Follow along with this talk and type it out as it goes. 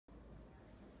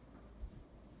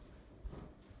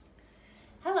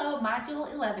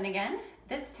Module 11 again,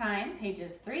 this time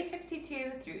pages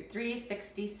 362 through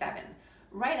 367,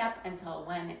 right up until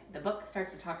when the book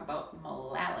starts to talk about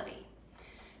molality.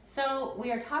 So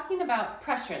we are talking about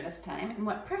pressure this time and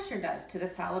what pressure does to the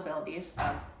solubilities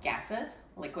of gases,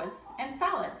 liquids, and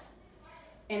solids.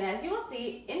 And as you will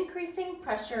see, increasing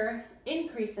pressure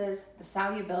increases the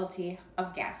solubility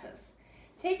of gases.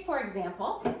 Take, for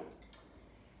example,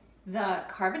 the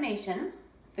carbonation,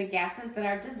 the gases that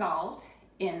are dissolved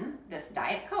in this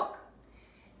Diet Coke.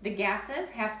 The gases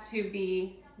have to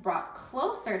be brought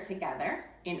closer together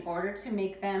in order to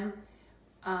make them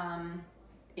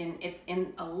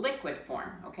in a liquid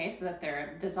form, okay? So that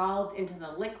they're dissolved into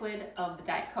the liquid of the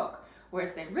Diet Coke.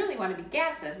 Whereas they really want to be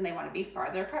gases and they want to be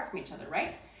farther apart from each other,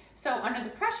 right? So under the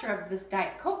pressure of this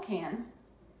Diet Coke can,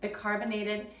 the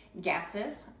carbonated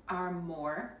gases are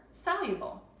more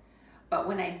soluble. But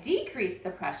when I decrease the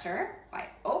pressure by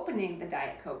opening the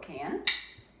Diet Coke can,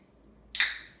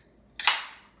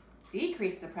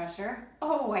 decrease the pressure,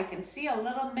 oh, I can see a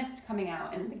little mist coming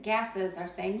out and the gases are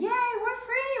saying, yay, we're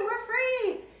free, we're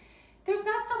free. There's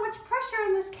not so much pressure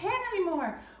in this can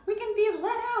anymore. We can be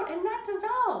let out and not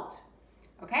dissolved.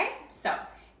 Okay, so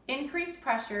increased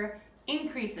pressure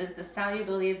increases the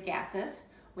solubility of gases.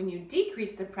 When you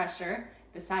decrease the pressure,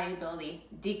 the solubility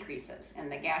decreases and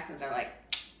the gases are like,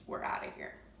 we're out of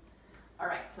here. All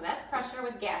right, so that's pressure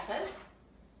with gases.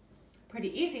 Pretty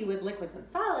easy with liquids and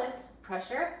solids.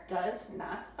 Pressure does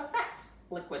not affect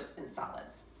liquids and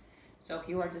solids. So if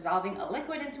you are dissolving a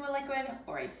liquid into a liquid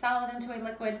or a solid into a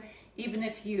liquid, even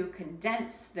if you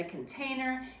condense the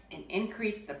container and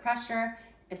increase the pressure,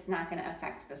 it's not going to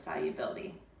affect the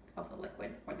solubility of the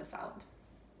liquid or the solid.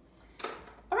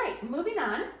 All right, moving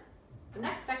on. The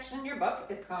next section in your book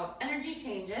is called Energy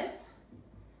Changes.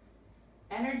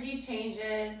 Energy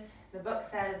changes, the book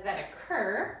says, that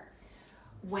occur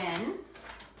when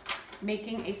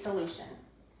making a solution.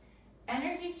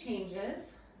 Energy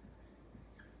changes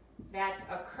that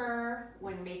occur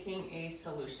when making a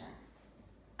solution.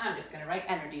 I'm just going to write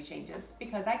energy changes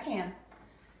because I can.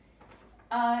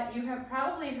 You have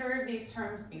probably heard these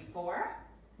terms before,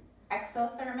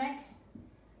 exothermic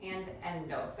and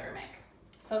endothermic.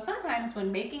 So sometimes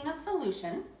when making a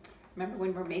solution, remember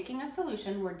when we're making a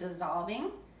solution, we're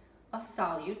dissolving a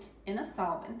solute in a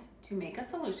solvent to make a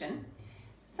solution.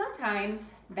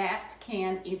 Sometimes that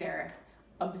can either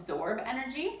absorb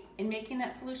energy in making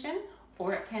that solution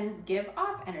or it can give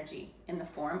off energy in the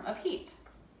form of heat.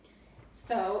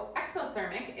 So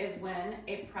exothermic is when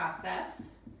a process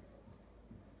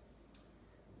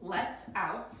lets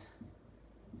out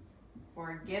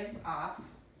or gives off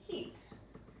heat.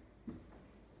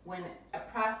 When a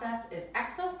process is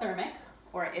exothermic,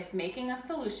 or if making a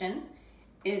solution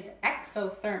is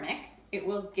exothermic, it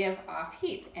will give off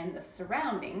heat and the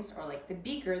surroundings, or like the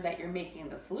beaker that you're making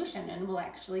the solution in, will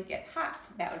actually get hot.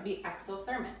 That would be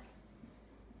exothermic.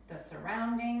 The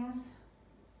surroundings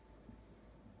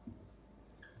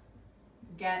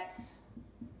get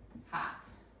hot.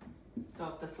 So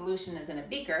if the solution is in a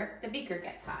beaker, the beaker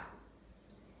gets hot.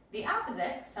 The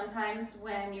opposite, sometimes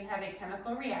when you have a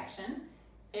chemical reaction,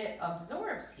 it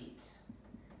absorbs heat.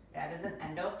 That is an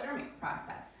endothermic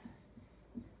process.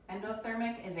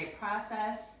 Endothermic is a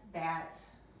process that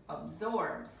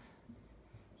absorbs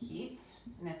heat,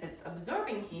 and if it's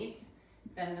absorbing heat,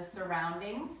 then the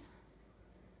surroundings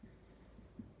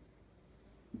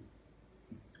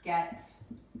get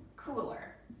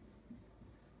cooler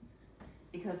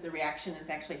because the reaction is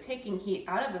actually taking heat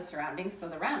out of the surroundings, so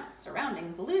the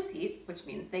surroundings lose heat, which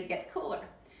means they get cooler.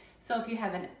 So if you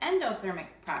have an endothermic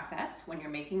process, when you're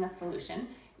making a solution,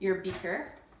 your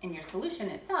beaker and your solution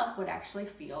itself would actually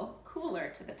feel cooler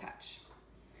to the touch.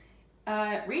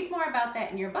 Read more about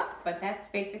that in your book, but that's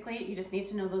basically, you just need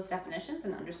to know those definitions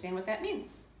and understand what that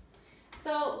means.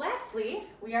 So lastly,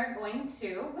 we are going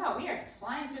to, wow, we are just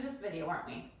flying through this video, aren't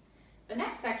we? The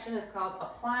next section is called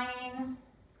Applying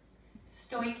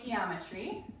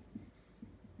Stoichiometry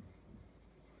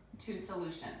to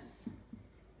Solutions.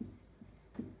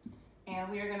 And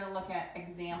we are going to look at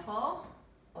example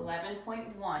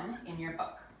 11.1 in your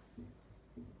book.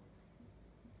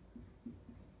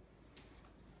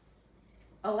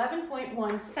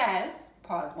 11.1 says,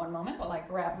 pause one moment while I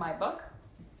grab my book.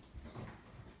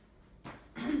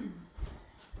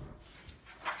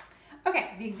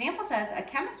 Okay, the example says, a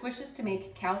chemist wishes to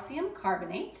make calcium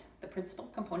carbonate, the principal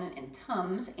component in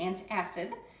Tums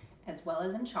antacid, as well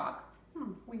as in chalk.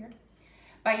 Weird.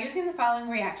 By using the following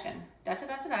reaction. If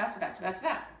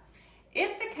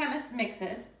the chemist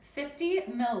mixes 50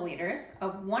 milliliters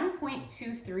of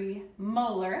 1.23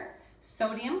 molar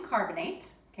sodium carbonate,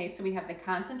 okay, so we have the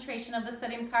concentration of the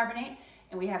sodium carbonate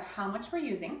and we have how much we're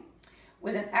using.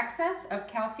 With an excess of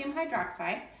calcium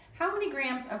hydroxide, how many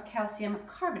grams of calcium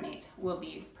carbonate will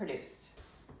be produced?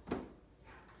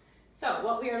 So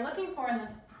what we are looking for in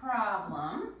this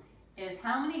problem is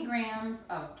how many grams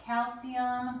of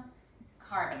calcium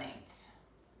carbonate.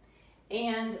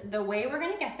 And the way we're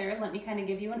going to get there, let me kind of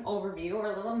give you an overview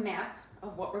or a little map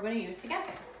of what we're going to use to get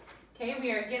there. Okay,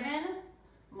 we are given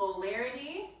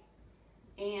molarity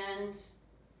and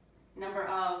number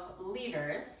of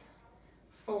liters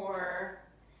for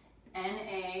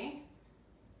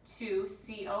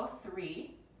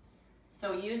Na2CO3.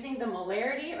 So using the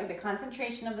molarity or the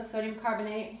concentration of the sodium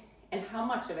carbonate and how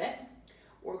much of it,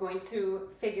 we're going to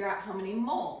figure out how many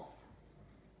moles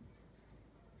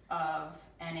of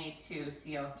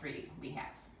Na2CO3 we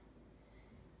have.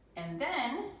 And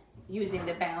then using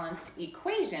the balanced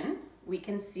equation, we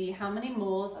can see how many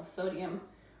moles of sodium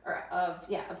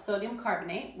sodium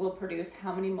carbonate will produce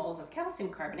how many moles of calcium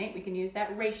carbonate. We can use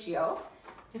that ratio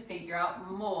to figure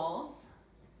out moles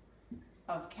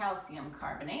of calcium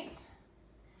carbonate.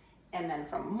 And then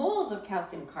from moles of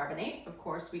calcium carbonate, of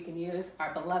course, we can use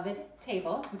our beloved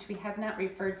table, which we have not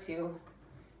referred to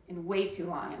in way too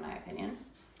long, in my opinion.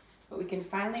 But we can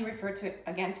finally refer to it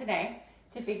again today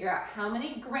to figure out how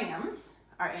many grams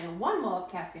are in 1 mole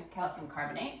of calcium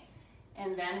carbonate,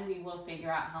 and then we will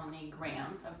figure out how many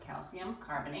grams of calcium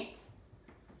carbonate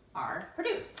are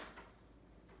produced.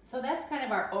 So that's kind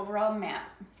of our overall map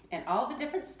and all the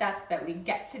different steps that we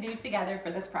get to do together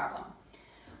for this problem.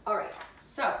 All right,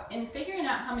 so in figuring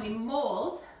out how many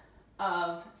moles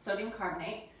of sodium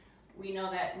carbonate, we know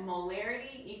that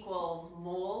molarity equals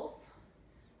moles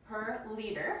per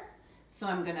liter. So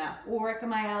I'm gonna work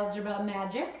my algebra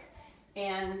magic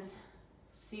and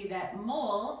see that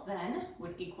moles then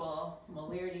would equal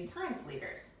molarity times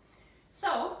liters.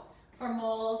 So for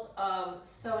moles of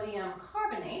sodium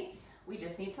carbonate, we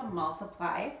just need to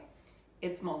multiply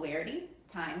its molarity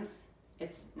times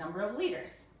its number of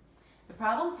liters. The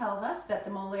problem tells us that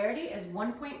the molarity is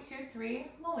 1.23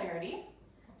 molarity.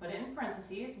 I'll put it in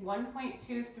parentheses,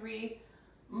 1.23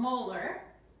 molar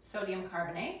sodium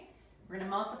carbonate. We're going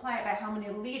to multiply it by how many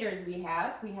liters we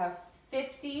have. We have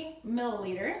 50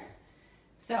 milliliters.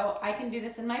 So I can do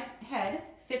this in my head,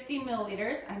 50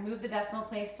 milliliters. I move the decimal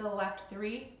place to the left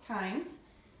 3 times.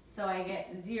 So I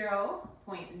get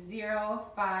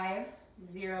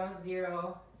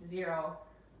 0.05000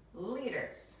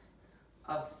 liters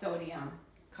of sodium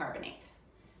carbonate.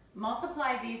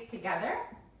 Multiply these together,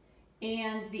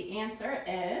 and the answer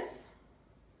is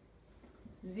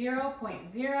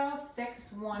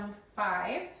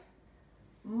 0.0615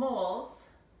 moles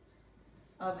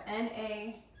of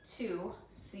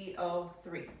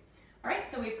Na2CO3. All right,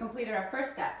 so we've completed our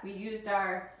first step. We used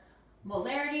our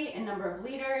molarity and number of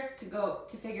liters to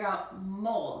figure out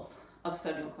moles of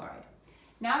sodium chloride.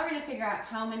 Now we're going to figure out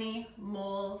how many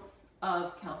moles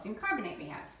of calcium carbonate we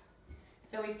have.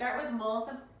 So we start with moles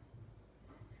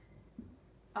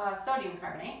of sodium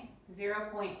carbonate,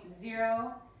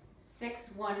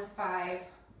 0.0615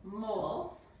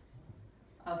 moles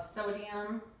of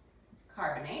sodium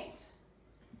carbonate.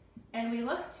 And we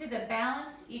look to the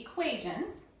balanced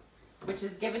equation, which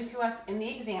is given to us in the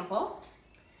example.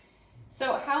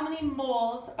 So how many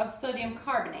moles of sodium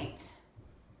carbonate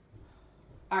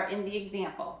are in the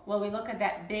example? Well, we look at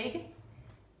that big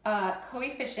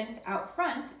coefficient out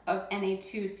front of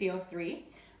Na2CO3,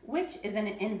 which is an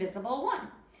invisible 1.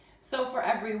 So for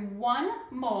every 1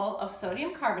 mole of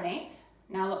sodium carbonate,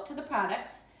 now look to the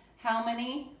products, how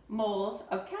many moles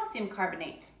of calcium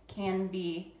carbonate can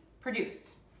be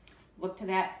produced? Look to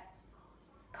that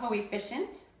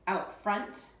coefficient out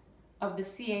front of the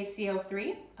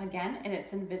CaCO3, again, and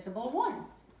it's invisible 1.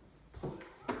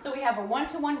 So we have a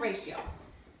 1-to-1 ratio.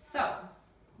 So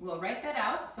we'll write that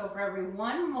out. So for every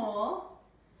 1 mole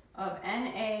of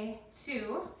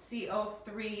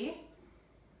Na2CO3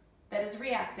 that is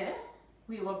reacted,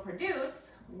 we will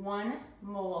produce 1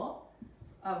 mole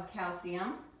of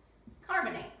calcium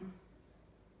carbonate.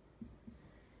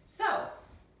 So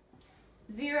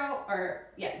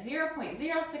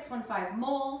 0.0615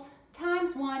 moles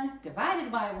times 1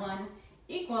 divided by 1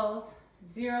 equals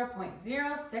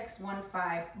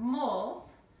 0.0615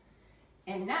 moles.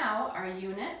 And now our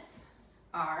units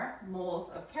are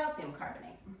moles of calcium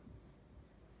carbonate.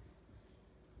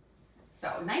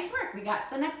 So nice work, we got to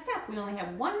the next step. We only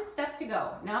have 1 step to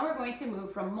go. Now we're going to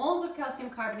move from moles of calcium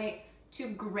carbonate to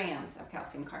grams of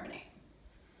calcium carbonate.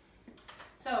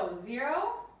 So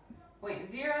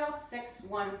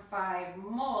 0.0615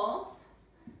 moles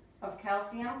of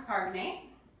calcium carbonate.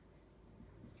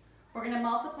 We're going to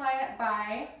multiply it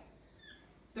by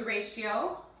the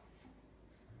ratio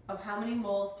of how many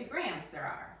moles to grams there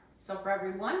are. So for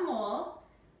every 1 mole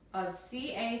of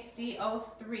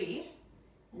CaCO3,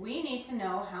 we need to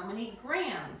know how many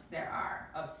grams there are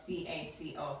of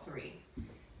CaCO3.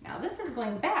 Now this is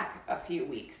going back a few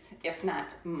weeks, if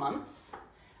not months,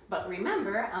 but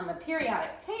remember on the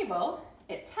periodic table,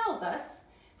 it tells us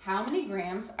how many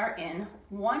grams are in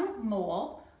 1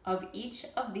 mole of each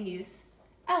of these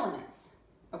elements.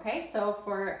 Okay, so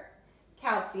for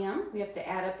calcium, we have to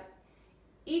add up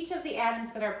each of the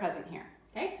atoms that are present here.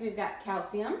 Okay, so we've got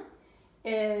calcium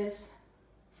is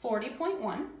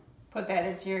 40.1. Put that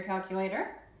into your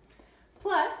calculator.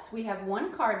 Plus, we have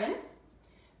 1 carbon,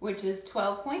 which is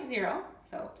 12.0,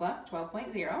 so plus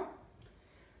 12.0.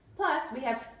 Plus, we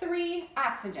have 3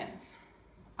 oxygens.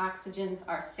 Oxygens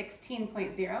are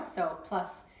 16.0, so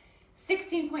plus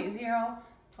 16.0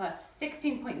 plus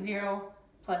 16.0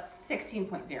 plus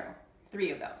 16.0,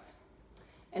 3 of those.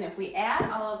 And if we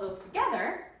add all of those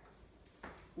together,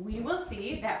 we will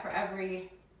see that for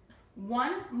every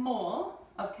 1 mole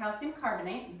of calcium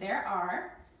carbonate, there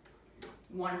are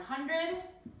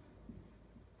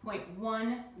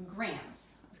 100.1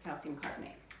 grams of calcium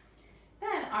carbonate.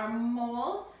 Then our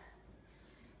moles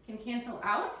can cancel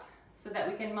out so that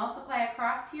we can multiply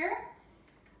across here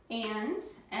and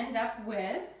end up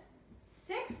with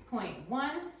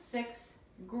 6.16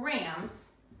 grams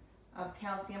of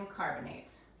calcium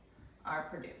carbonate are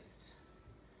produced.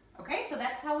 Okay, so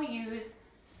that's how we use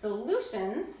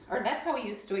solutions, or that's how we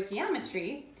use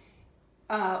stoichiometry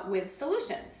with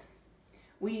solutions.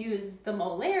 We use the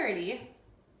molarity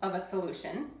of a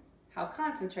solution, how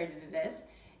concentrated it is,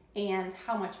 and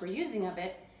how much we're using of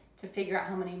it to figure out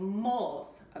how many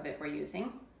moles of it we're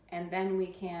using. And then we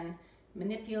can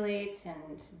manipulate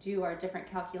and do our different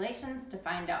calculations to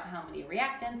find out how many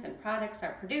reactants and products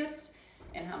are produced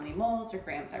and how many moles or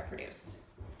grams are produced.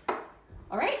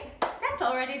 All right, that's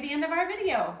already the end of our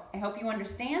video. I hope you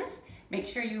understand. Make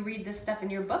sure you read this stuff in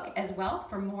your book as well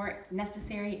for more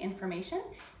necessary information,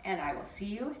 and I will see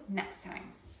you next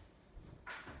time.